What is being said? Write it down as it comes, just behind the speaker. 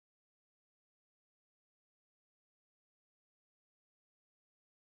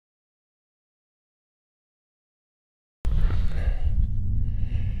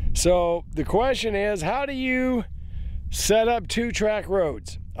So the question is, how do you set up 2-track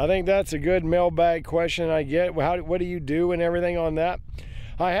roads? I think that's a good mailbag question I get. What do you do and everything on that?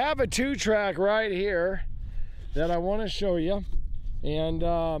 I have a 2-track right here that I want to show you. And,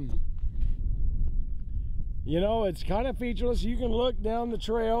 you know, it's kind of featureless. You can look down the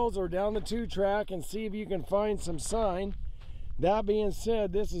trails or down the 2-track and see if you can find some sign. That being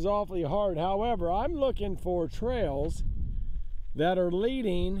said, this is awfully hard. However, I'm looking for trails that are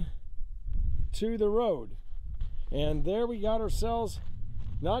leading to the road. And there we got ourselves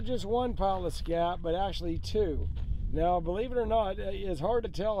not just one pile of scat, but actually 2. Now, believe it or not, it's hard to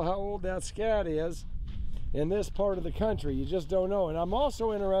tell how old that scat is in this part of the country. You just don't know. And I'm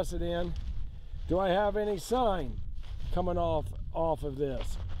also interested in, do I have any sign coming off of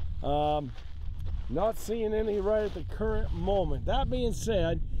this? Not seeing any right at the current moment. That being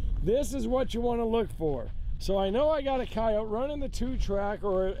said, this is what you want to look for. So I know I got a coyote running the 2-track,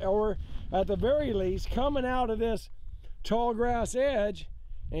 or at the very least coming out of this tall grass edge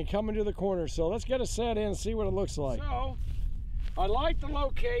and coming to the corner. So let's get a set in and see what it looks like. So I like the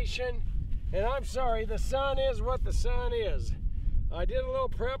location, and I'm sorry, the sun is what the sun is. I did a little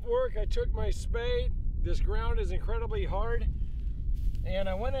prep work. I took my spade. This ground is incredibly hard, and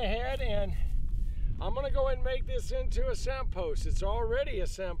I went ahead and I'm gonna go ahead and make this into a scent post. It's already a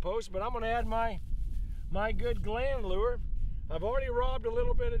scent post, but I'm gonna add my good gland lure. I've already robbed a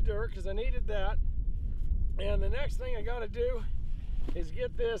little bit of dirt because I needed that. And the next thing I gotta do is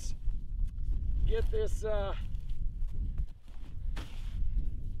get this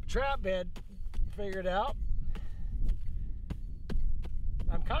trap bed figured out.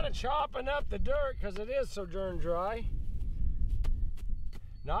 I'm kind of chopping up the dirt because it is so darn dry.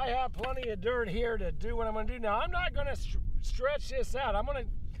 Now I have plenty of dirt here to do what I'm going to do. Now I'm not going to stretch this out. I'm going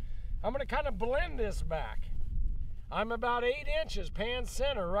to kind of blend this back. I'm about 8 inches pan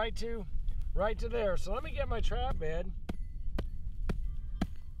center right to there. So let me get my trap bed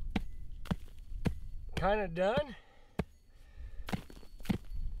kind of done.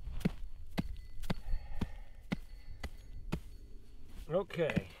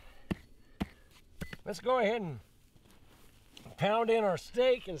 Okay, let's go ahead and pound in our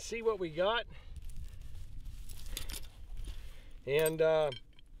stake and see what we got. And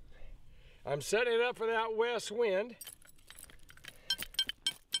I'm setting it up for that west wind.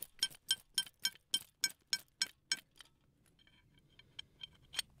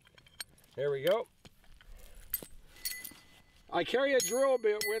 There we go. I carry a drill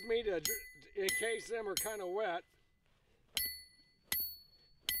bit with me in case them are kind of wet.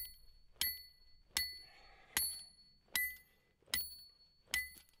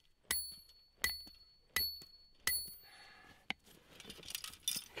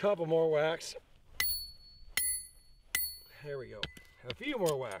 Couple more whacks. There we go. A few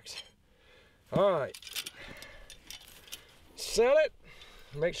more whacks. All right. Set it.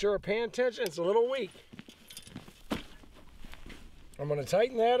 Make sure we're paying attention. It's a little weak. I'm going to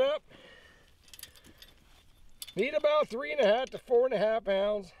tighten that up. Need about 3.5 to 4.5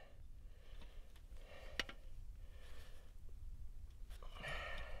 pounds.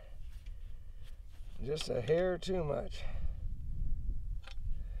 Just a hair too much.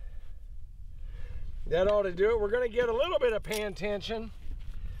 That ought to do it. We're going to get a little bit of pan tension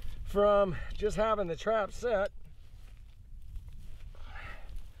from just having the trap set.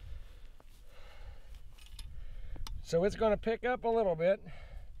 So it's going to pick up a little bit.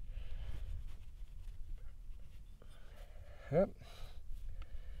 Yep.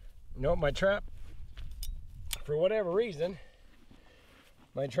 Nope, my trap, for whatever reason,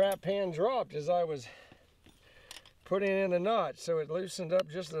 my trap pan dropped as I was putting in a knot, so it loosened up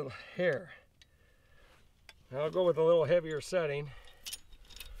just a hair. I'll go with a little heavier setting.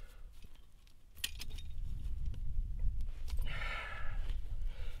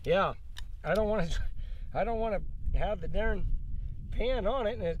 Yeah, I don't want to have the darn pan on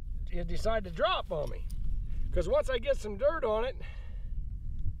it and it decide to drop on me. Because once I get some dirt on it,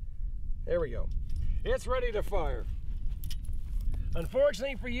 there we go. It's ready to fire.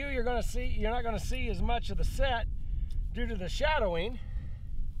 Unfortunately for you, you're not going to see as much of the set due to the shadowing.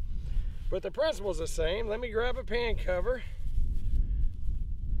 But the principle's the same. Let me grab a pan cover.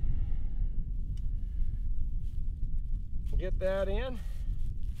 Get that in.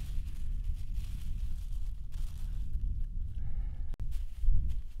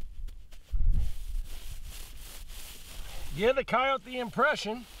 Give the coyote the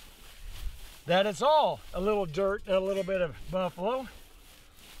impression that it's all a little dirt and a little bit of buffalo.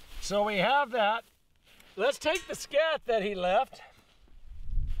 So we have that. Let's take the scat that he left.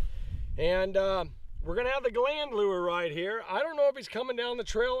 And we're gonna have the gland lure right here. I don't know if he's coming down the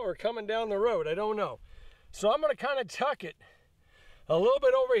trail or coming down the road. I don't know. So I'm gonna kind of tuck it a little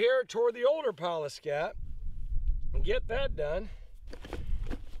bit over here toward the older pile of scat and get that done.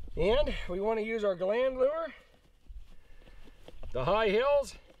 And we want to use our gland lure, the high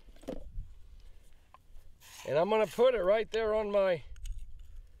hills, and I'm gonna put it right there on my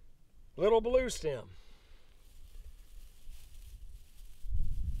little blue stem.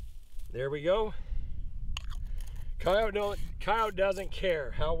 There we go. Coyote doesn't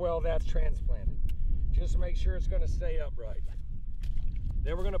care how well that's transplanted. Just make sure it's going to stay upright.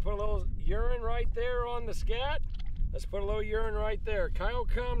 Then we're going to put a little urine right there on the scat. Let's put a little urine right there.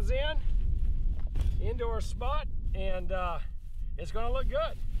 Coyote comes into our spot, and it's going to look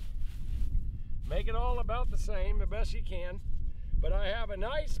good. Make it all about the same, the best you can. But I have a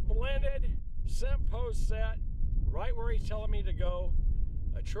nice blended scent post set right where he's telling me to go.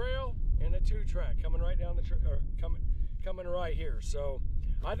 A trail and a 2-track coming right down the coming right here. So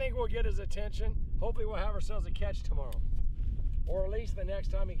I think we'll get his attention. Hopefully we'll have ourselves a catch tomorrow, or at least the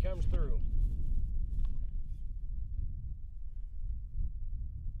next time he comes through.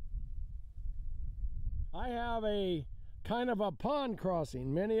 I have a kind of a pond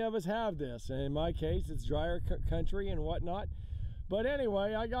crossing. Many of us have this, and in my case it's drier country and whatnot. But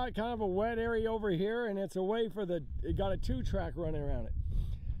anyway, I got kind of a wet area over here, and it's away for it got a 2-track running around it.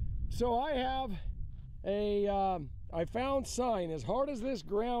 So I have I found sign, as hard as this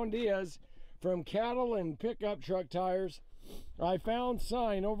ground is from cattle and pickup truck tires, I found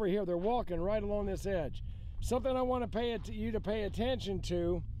sign over here. They're walking right along this edge. Something I want you to pay attention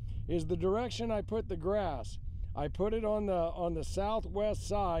to is the direction I put the grass. I put it on the southwest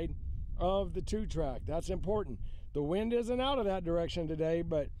side of the 2-track. That's important. The wind isn't out of that direction today,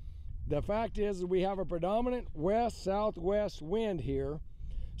 but the fact is we have a predominant west-southwest wind here.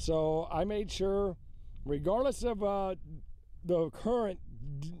 So I made sure, regardless of the current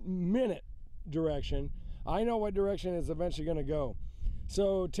minute direction, I know what direction it's eventually going to go.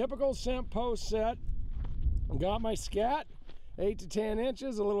 So typical scent post set. Got my scat, 8 to 10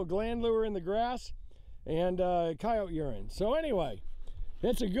 inches, a little gland lure in the grass, and coyote urine. So anyway,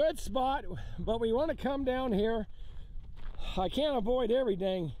 it's a good spot, but we want to come down here. I can't avoid every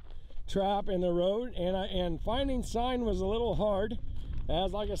dang trap in the road, and finding sign was a little hard.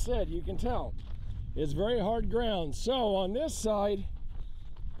 As like I said, you can tell it's very hard ground. So on this side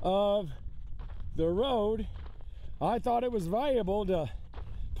of the road, I thought it was valuable to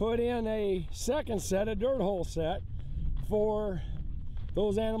put in a second set, a dirt hole set, for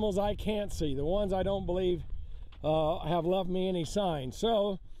those animals I can't see, the ones I don't believe have left me any sign.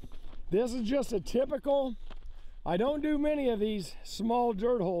 So this is just a typical, I don't do many of these small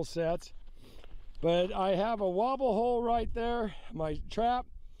dirt hole sets, but I have a wobble hole right there, my trap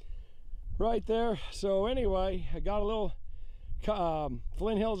right there. So anyway, I got a little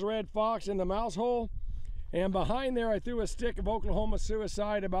Flint Hills Red Fox in the mouse hole, and behind there I threw a stick of Oklahoma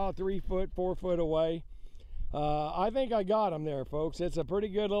Suicide about 3 foot, 4 foot away. I think I got him there, folks. It's a pretty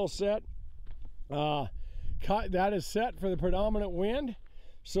good little set. That is set for the predominant wind.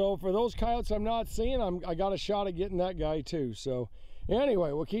 So for those coyotes I'm not seeing, I got a shot at getting that guy too. So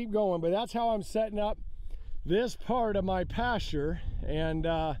anyway, we'll keep going, but that's how I'm setting up this part of my pasture, and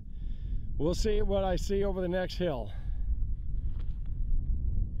we'll see what I see over the next hill.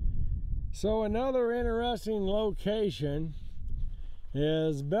 So another interesting location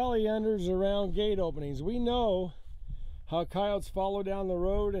is belly unders around gate openings. We know how coyotes follow down the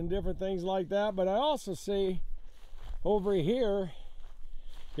road and different things like that, but I also see over here,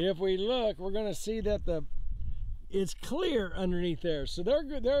 if we look, we're going to see that it's clear underneath there. So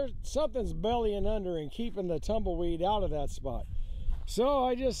something's bellying under and keeping the tumbleweed out of that spot. So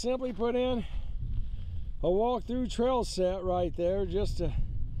I just simply put in a walk-through trail set right there, just a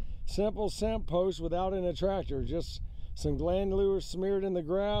simple scent post without an attractor, just some gland lure smeared in the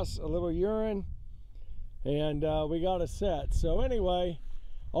grass, a little urine, and we got a set. So anyway,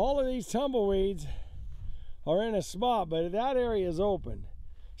 all of these tumbleweeds are in a spot, but that area is open.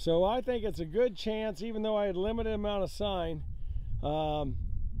 So I think it's a good chance, even though I had limited amount of sign,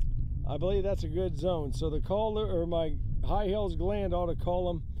 I believe that's a good zone. So the call, or my high hills gland, ought to call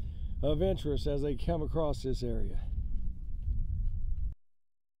them of interest as they come across this area.